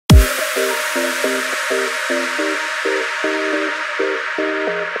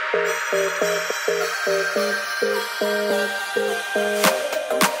Hi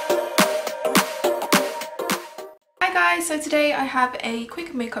guys, so today I have a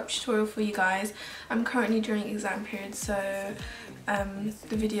quick makeup tutorial for you guys. I'm currently during exam period, so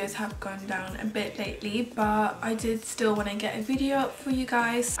the videos have gone down a bit lately, but I did still want to get a video up for you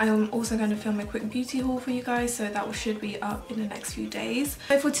guys. I'm also going to film a quick beauty haul for you guys, so that should be up in the next few days.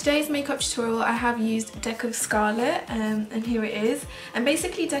 So for today's makeup tutorial I have used Deck of Scarlet, and here it is. And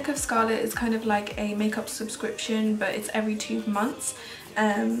basically Deck of Scarlet is kind of like a makeup subscription, but it's every 2 months.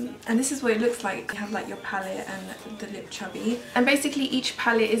 And this is what it looks like. You have like your palette and the lip chubby, and basically each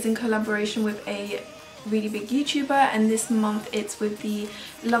palette is in collaboration with a really big YouTuber, and this month it's with the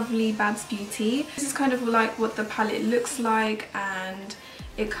lovely Babs Beauty. This is kind of like what the palette looks like, and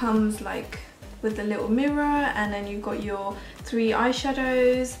it comes like with a little mirror, and then you've got your 3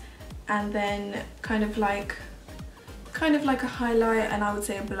 eyeshadows, and then kind of like a highlight, and I would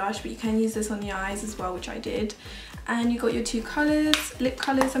say a blush, but you can use this on your eyes as well, which I did. And you got your 2 colours, lip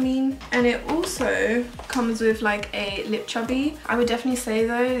colours I mean, and it also comes with like a lip chubby. I would definitely say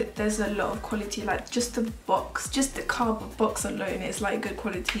though there's a lot of quality, like just the box, just the cardboard box alone is like good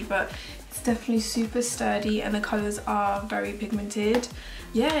quality, but it's definitely super sturdy and the colours are very pigmented.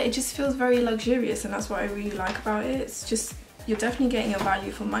 Yeah, it just feels very luxurious, and that's what I really like about it. It's just, you're definitely getting your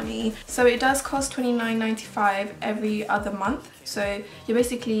value for money. So it does cost $29.95 every other month, so you're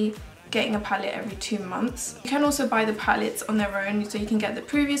basically getting a palette every 2 months. You can also buy the palettes on their own, so you can get the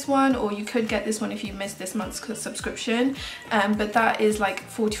previous one, or you could get this one if you missed this month's subscription, but that is like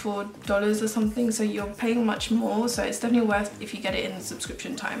 $44 or something, so you're paying much more, so it's definitely worth if you get it in the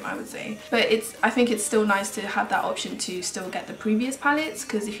subscription time, I would say. But I think it's still nice to have that option to still get the previous palettes,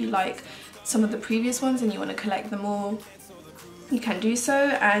 because if you like some of the previous ones and you want to collect them all, you can do so.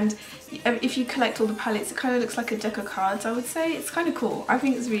 And if you collect all the palettes, it kind of looks like a deck of cards, I would say. It's kind of cool. I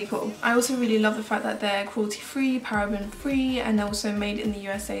think it's really cool. I also really love the fact that they're cruelty free, paraben free, and they're also made in the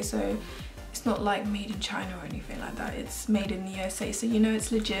USA, so it's not like made in China or anything like that. It's made in the USA, so you know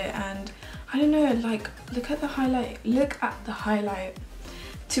it's legit. And I don't know, like, look at the highlight.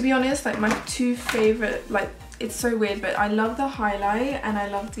 To be honest, like my 2 favorite, like, it's so weird, but I love the highlight and I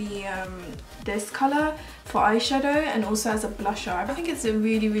love the this color for eyeshadow and also as a blusher. I think it's a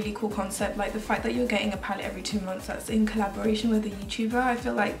really cool concept, like the fact that you're getting a palette every 2 months that's in collaboration with a YouTuber. I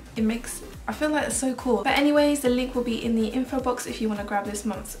feel like it's so cool. But anyways, the link will be in the info box if you want to grab this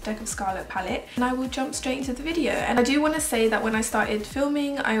month's Deck of Scarlet palette, and I will jump straight into the video. And I do want to say that when I started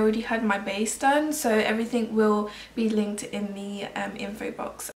filming I already had my base done, so everything will be linked in the info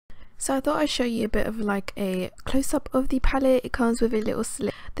box. So I thought I'd show you a bit of like a close-up of the palette. It comes with a little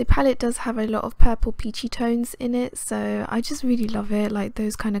slip. The palette does have a lot of purple peachy tones in it, so I just really love it, like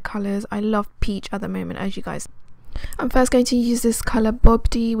those kind of colours. I love peach at the moment, as you guys. I'm first going to use this colour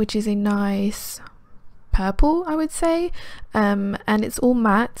Bobdi, which is a nice purple, I would say, and it's all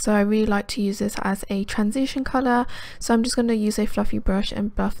matte, so I really like to use this as a transition color. So I'm just going to use a fluffy brush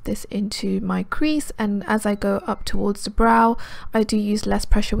and buff this into my crease, and as I go up towards the brow I do use less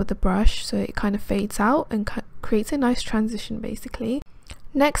pressure with the brush, so it kind of fades out and creates a nice transition basically.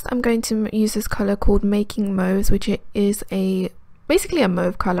 Next I'm going to use this color called Making Mauves, which is basically a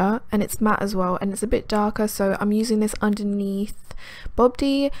mauve color, and it's matte as well, and it's a bit darker, so I'm using this underneath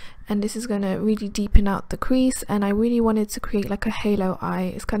Bobdi, and this is going to really deepen out the crease. And I really wanted to create like a halo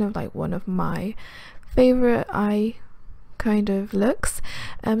eye. It's kind of like one of my favorite eye kind of looks,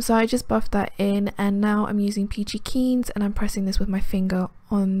 so I just buffed that in, and now I'm using Peachy Keens and I'm pressing this with my finger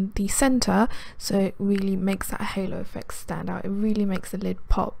on the center, so it really makes that halo effect stand out. It really makes the lid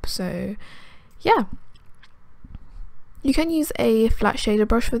pop. So yeah, you can use a flat shader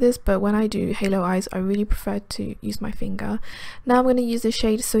brush for this, but when I do halo eyes I really prefer to use my finger. Now I'm going to use the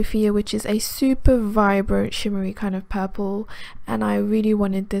shade Sophia, which is a super vibrant shimmery kind of purple, and I really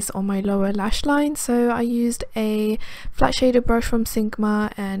wanted this on my lower lash line, so I used a flat shader brush from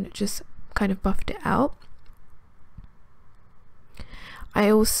Sigma and just kind of buffed it out.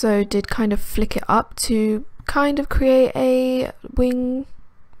 I also did kind of flick it up to kind of create a wing,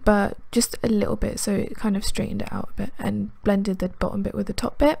 but just a little bit, so it kind of straightened it out a bit and blended the bottom bit with the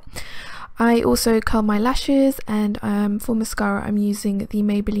top bit. I also curl my lashes, and for mascara I'm using the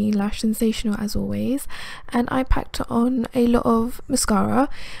Maybelline Lash Sensational as always, and I packed on a lot of mascara.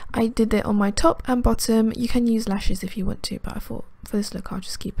 I did it on my top and bottom. You can use lashes if you want to, but I thought for this look I'll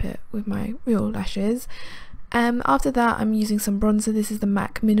just keep it with my real lashes. After that I'm using some bronzer. This is the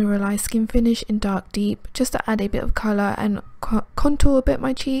MAC Mineralize Skin Finish in Dark Deep, just to add a bit of colour and contour a bit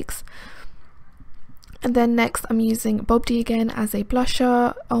my cheeks. And then next I'm using Bobbedy again as a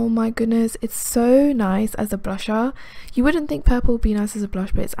blusher. Oh my goodness, it's so nice as a blusher. You wouldn't think purple would be nice as a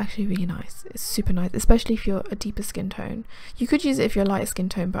blush, but it's actually really nice. It's super nice, especially if you're a deeper skin tone. You could use it if you're a lighter skin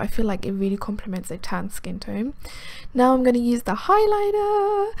tone, but I feel like it really complements a tan skin tone. Now I'm going to use the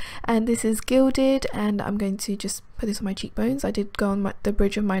highlighter, and this is Gilded, and I'm going to just put this on my cheekbones. I did go on the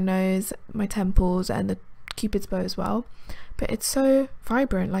bridge of my nose, my temples, and the Cupid's bow as well. But it's so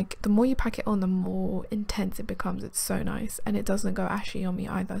vibrant, like the more you pack it on, the more intense it becomes. It's so nice, and it doesn't go ashy on me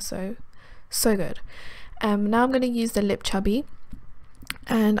either, so good. Now I'm going to use the Lip Chubby,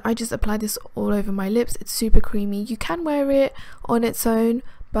 and I just apply this all over my lips. It's super creamy. You can wear it on its own,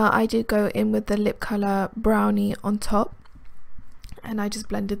 but I did go in with the lip color Brownie on top, and I just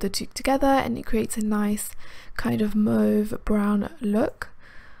blended the two together, and it creates a nice kind of mauve brown look.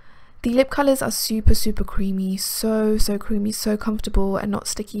 The lip colours are super creamy, so creamy, so comfortable and not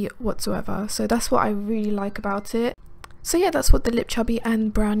sticky whatsoever. So that's what I really like about it. So yeah, that's what the Lip Chubby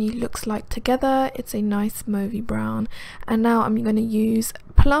and Brownie looks like together. It's a nice mauvey brown. And now I'm going to use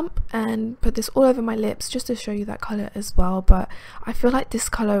Plump and put this all over my lips just to show you that colour as well. But I feel like this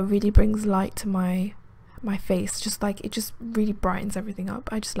colour really brings light to my face. Just like, it just really brightens everything up.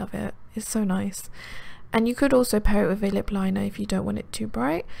 I just love it. It's so nice. And you could also pair it with a lip liner if you don't want it too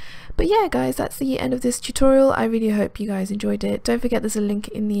bright. But yeah guys, that's the end of this tutorial. I really hope you guys enjoyed it. Don't forget there's a link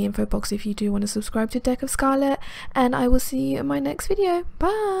in the info box if you do want to subscribe to Deck of Scarlet, and I will see you in my next video.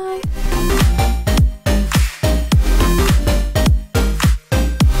 Bye!